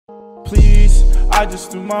please. I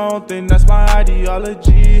just do my own thing, that's my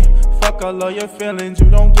ideology. Fuck all of your feelings, you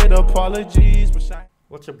don't get apologies.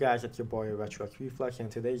 What's up guys, it's your boy Retrox Reflex, and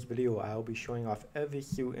in today's video I'll be showing off every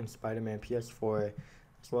suit in Spider-Man PS4,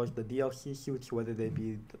 as well as the DLC suits, whether they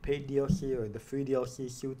be the paid DLC or the free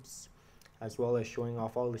DLC suits, as well as showing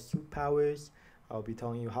off all the suit powers. I'll be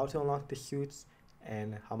telling you how to unlock the suits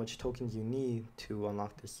and how much tokens you need to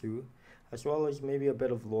unlock the suit, as well as maybe a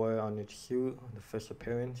bit of lore on each suit, the first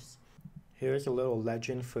appearance. Here's a little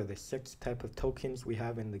legend for the 6 type of tokens we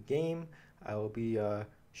have in the game. I will be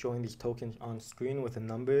showing these tokens on screen with a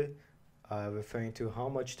number referring to how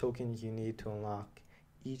much tokens you need to unlock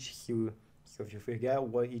each suit. So if you forget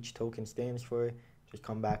what each token stands for, just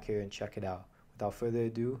come back here and check it out. Without further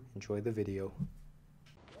ado, enjoy the video.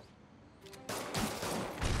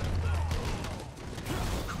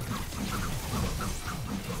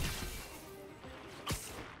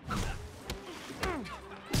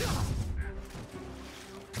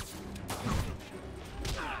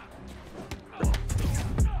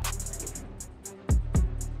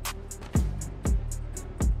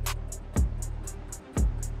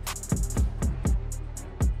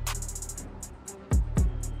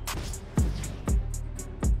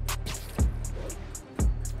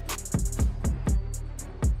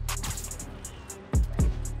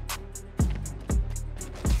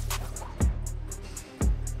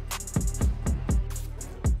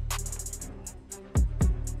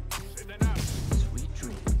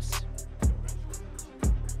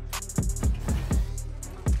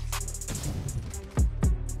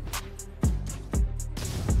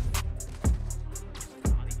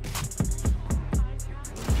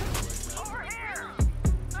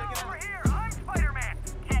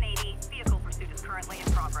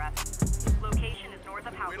 Location is north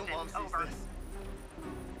of Houston. Over.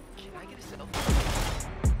 Can I get a selfie?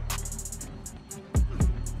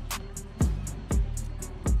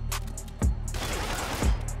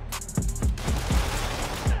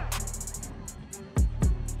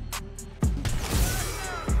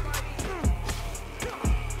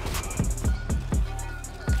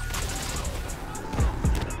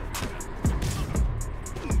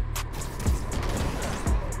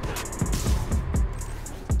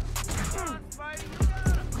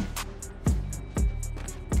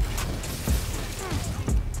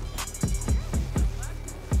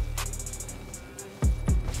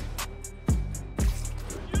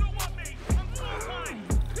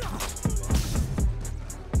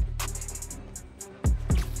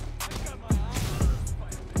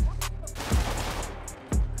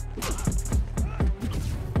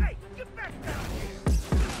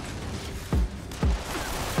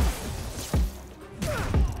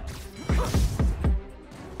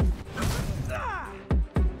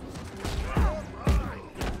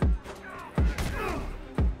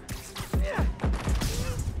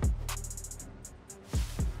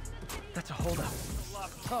 That's a holdup.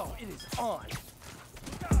 Oh, it is on.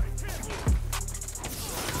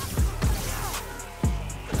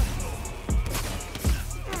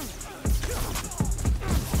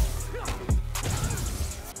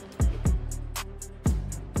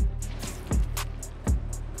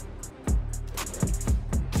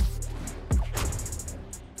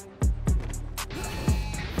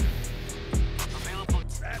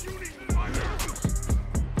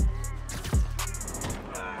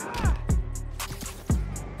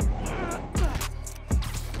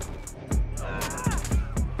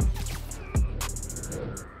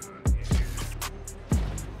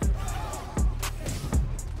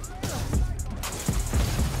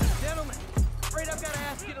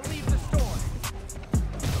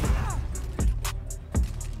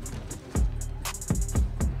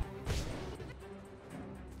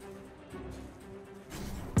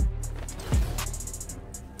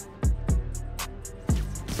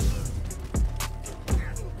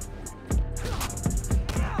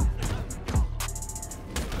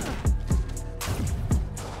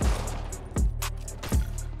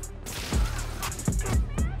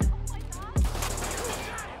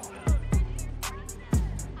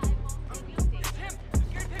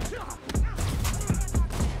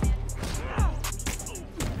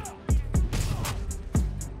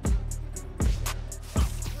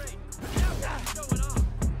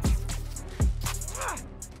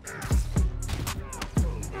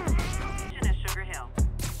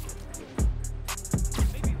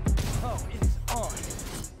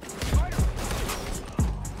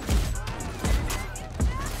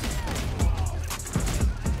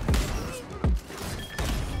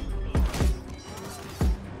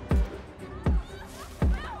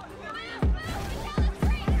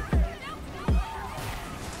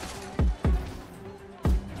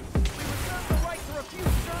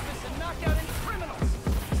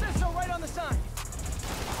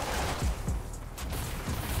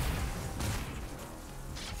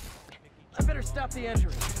 up the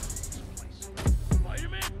entry.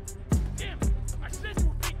 Spider-Man? Damn it! I said you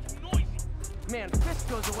were being too noisy! Man, Fist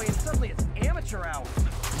goes away and suddenly it's amateur hour.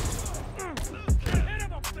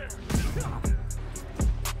 Head up there!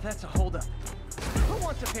 That's a holdup. Who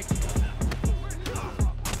wants a picture?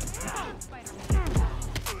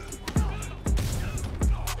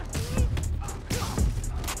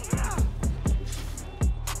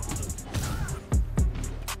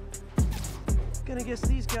 Gonna guess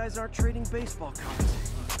these guys aren't trading baseball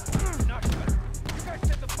cards. Not good. You guys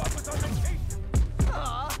said the bug was on vacation!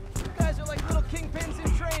 Aw, you guys are like little kingpins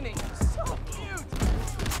in training. So cute.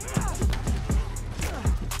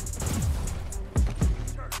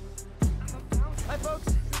 Hi,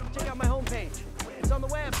 folks. Check out my homepage. It's on the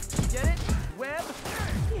web. Get it? Web?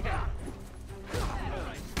 Yeah.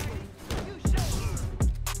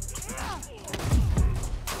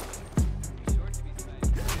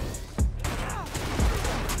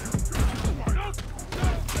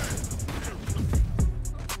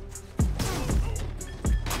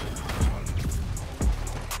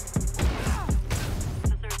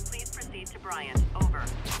 Officers, please proceed to Bryant. Over.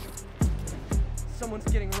 Someone's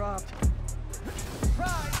getting robbed.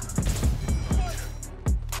 Surprise!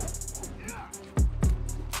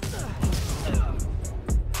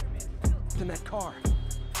 In that car.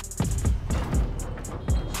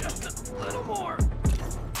 Just a little more!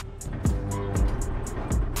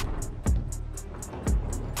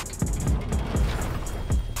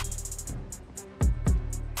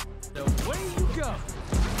 Away you go!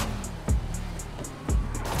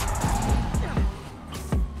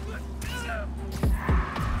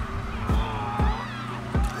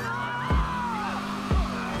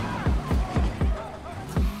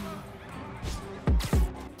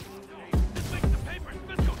 This makes the papers!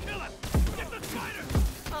 Let's go kill him! Get the spider!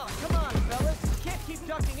 Oh, come on, fellas. You can't keep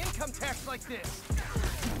ducking income tax like this.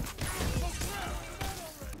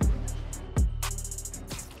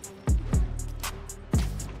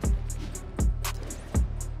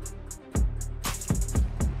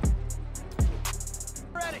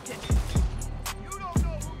 Eradicate. You don't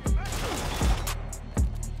know who you're messing with!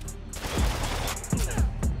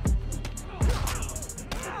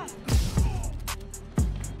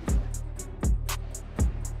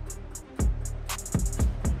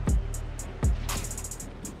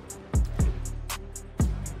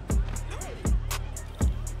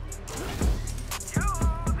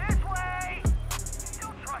 This way!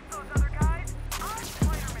 Don't trust those other guys. I'm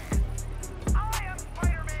Spider-Man. I am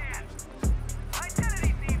Spider-Man.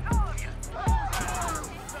 Identity thieves, all of you.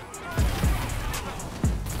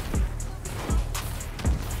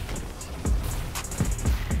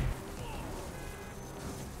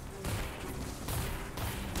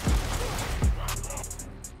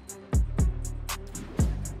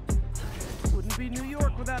 Wouldn't be New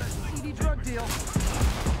York without a seedy drug deal.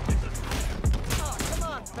 Oh, come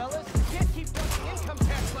on, fellas. You can't keep ducking income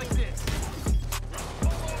tax like this.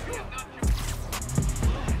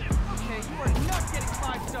 Okay, you are not getting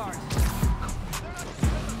 5 stars.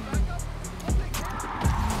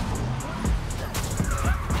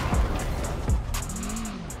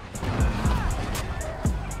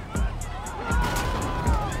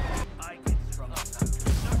 I get strung up.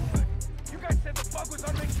 Not good. You guys said the bug was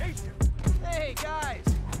on vacation! Hey, guys.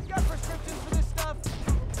 You got prescriptions for this stuff?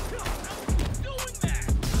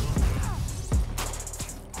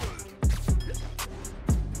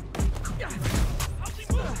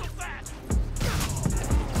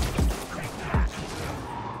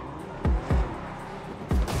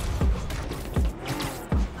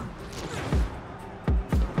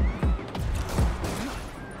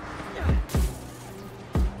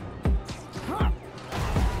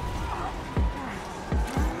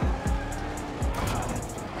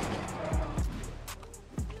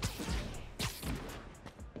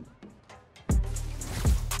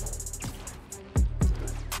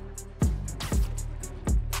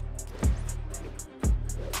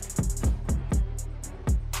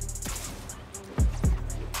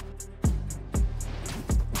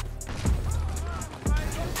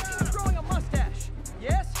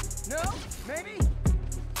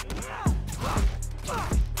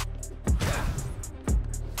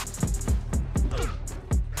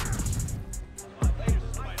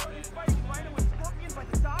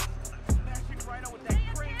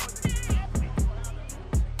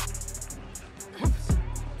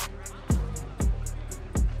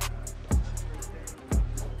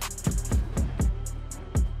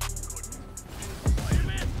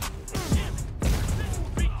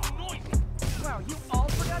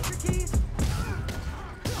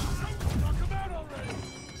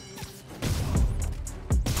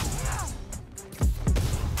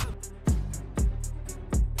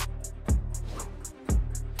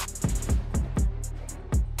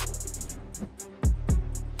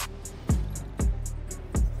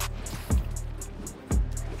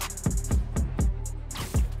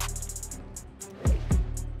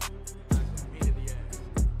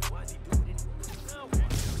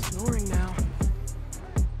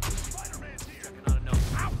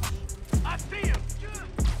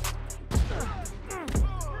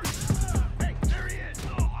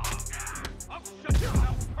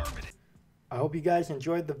 hope you guys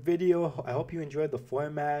enjoyed the video. I hope you enjoyed the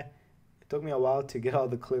format. It took me a while to get all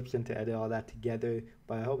the clips and to edit all that together,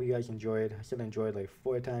 but I hope you guys enjoyed. I said enjoyed like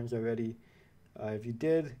 4 times already. If you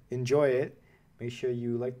did enjoy it, make sure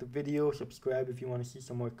you like the video, subscribe if you want to see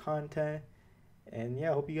some more content. And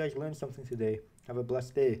yeah, I hope you guys learned something today. Have a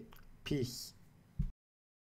blessed day. Peace.